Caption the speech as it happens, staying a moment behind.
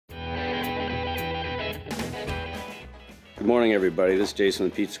Good morning, everybody. This is Jason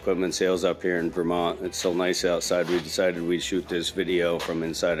with Pizza Equipment Sales up here in Vermont. It's so nice outside. We decided we'd shoot this video from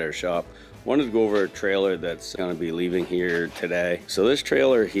inside our shop. Wanted to go over a trailer that's going to be leaving here today. So this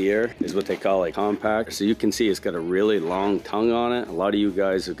trailer here is what they call a compact. So you can see it's got a really long tongue on it. A lot of you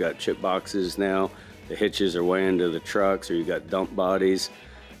guys have got chip boxes now. The hitches are way into the trucks, or you got dump bodies.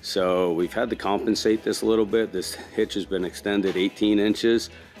 So we've had to compensate this a little bit. This hitch has been extended 18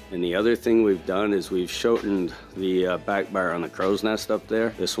 inches. And the other thing we've done is we've shortened the back bar on the crow's nest up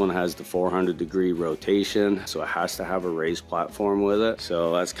there. This one has the 400-degree rotation, so it has to have a raised platform with it.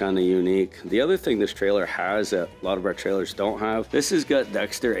 So that's kind of unique. The other thing this trailer has that a lot of our trailers don't have, this has got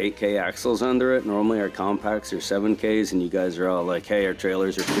Dexter 8K axles under it. Normally our compacts are 7Ks, and you guys are all like, hey, our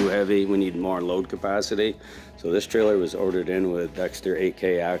trailers are too heavy, we need more load capacity. So this trailer was ordered in with Dexter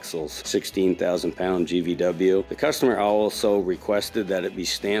 8K axles, 16,000 pound GVW. The customer also requested that it be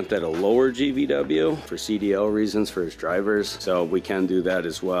stamped at a lower GVW for CDL reasons for his drivers. So we can do that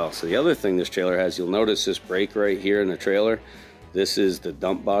as well. So the other thing this trailer has, you'll notice this brake right here in the trailer. This is the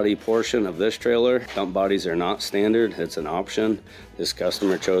dump body portion of this trailer. Dump bodies are not standard, it's an option. This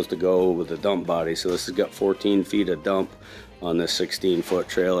customer chose to go with the dump body. So this has got 14 feet of dump on this 16-foot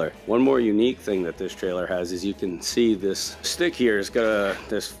trailer. One more unique thing that this trailer has is you can see this stick here. It's got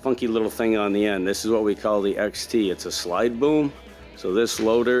this funky little thing on the end. This is what we call the XT. It's a slide boom. So this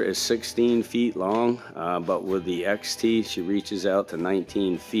loader is 16 feet long, but with the XT, she reaches out to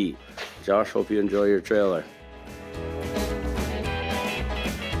 19 feet. Josh, hope you enjoy your trailer.